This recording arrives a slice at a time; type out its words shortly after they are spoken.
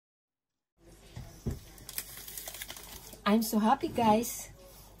I'm so happy, guys,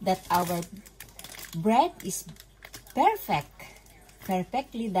 that our bread is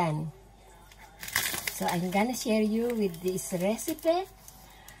perfectly done. So I'm gonna share you with this recipe.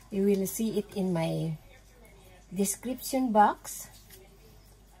 You will see it in my description box.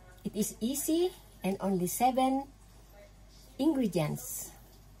 It is easy and only 7 ingredients.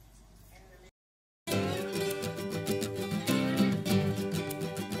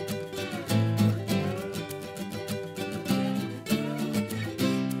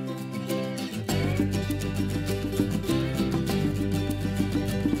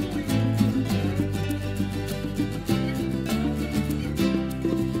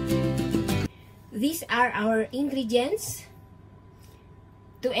 These are our ingredients: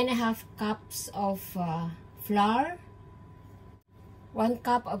 2.5 cups of flour, 1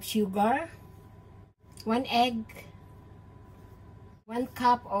 cup of sugar, 1 egg, 1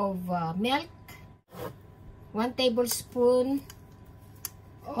 cup of milk, 1 tablespoon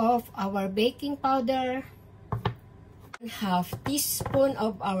of our baking powder, 1/2 teaspoon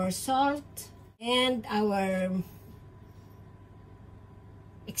of our salt, and our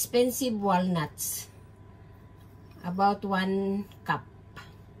expensive walnuts, about 1 cup.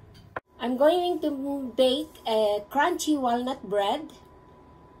 I'm going to bake a crunchy walnut bread.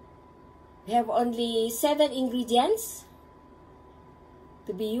 We have only 7 ingredients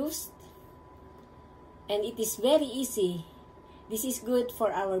to be used, and it is very easy. This is good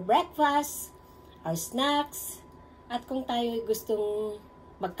for our breakfast, our snacks, at kung tayo gustong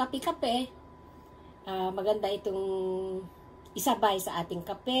magkape-kape, maganda itong isabay sa ating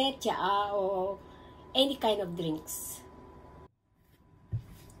kape, tsaa, o any kind of drinks.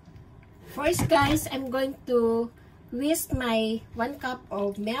 First, guys, I'm going to whisk my 1 cup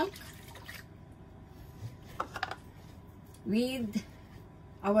of milk with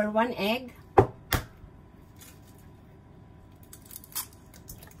our 1 egg.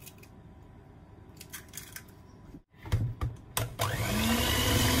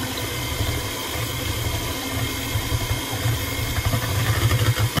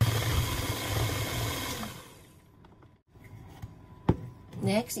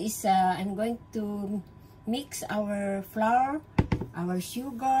 Next is I'm going to mix our flour, our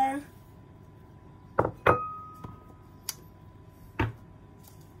sugar,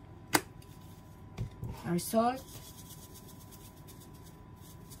 our salt,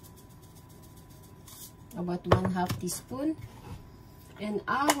 about 1/2 teaspoon, and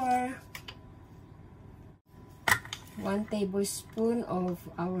our 1 tablespoon of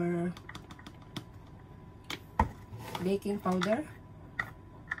our baking powder.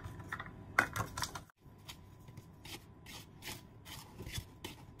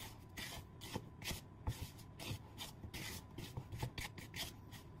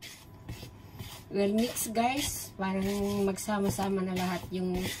 Well, mix, guys, parang magsama-sama na lahat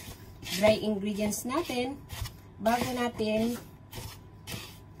yung dry ingredients natin bago natin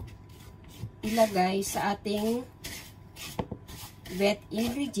ilagay sa ating wet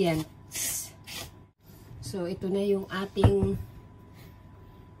ingredients. So, ito na yung ating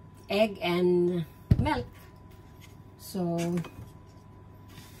egg and milk. So,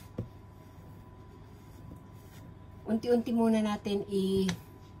 unti-unti muna natin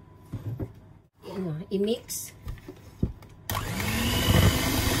i-mix.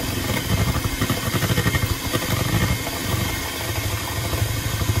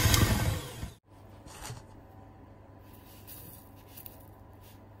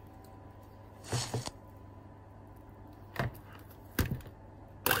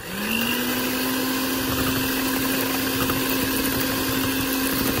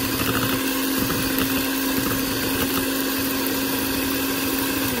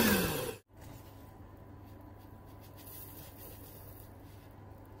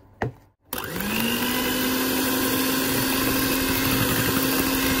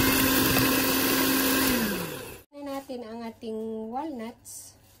 Ang ating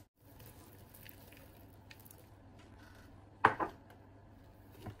walnuts.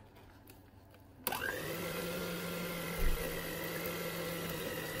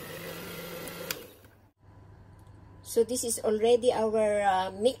 So this is already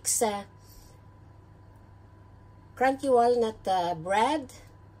our mix crunchy walnut bread.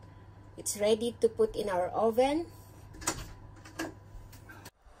 It's ready to put in our oven.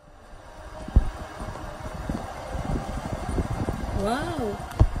 Wow!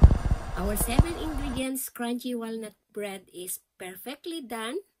 Our 7 ingredients crunchy walnut bread is perfectly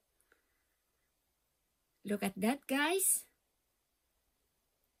done. Look at that, guys.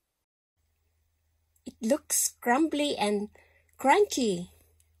 It looks crumbly and crunchy.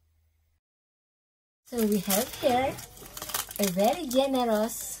 So we have here a very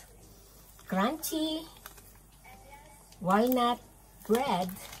generous, crunchy walnut bread.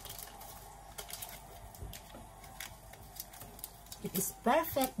 It is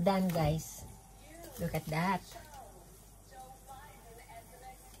perfect done, guys. Look at that.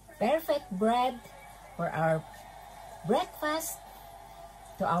 Perfect bread for our breakfast,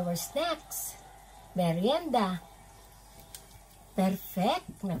 to our snacks, merienda.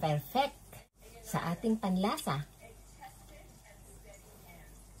 Perfect na perfect sa ating panlasa.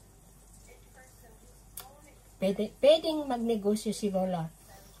 Pwedeng magnegosyo si Lola.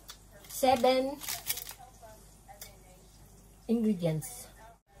 7 ingredients.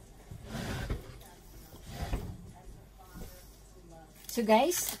 So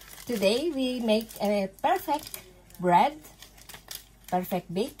guys, today we make a perfect bread, perfect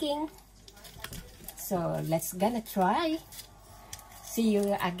baking. So let's gonna try. See you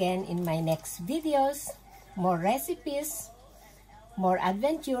again in my next videos. More recipes, more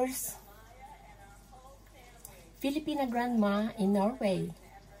adventures. Filipina grandma in Norway.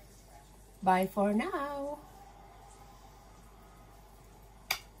 Bye for now.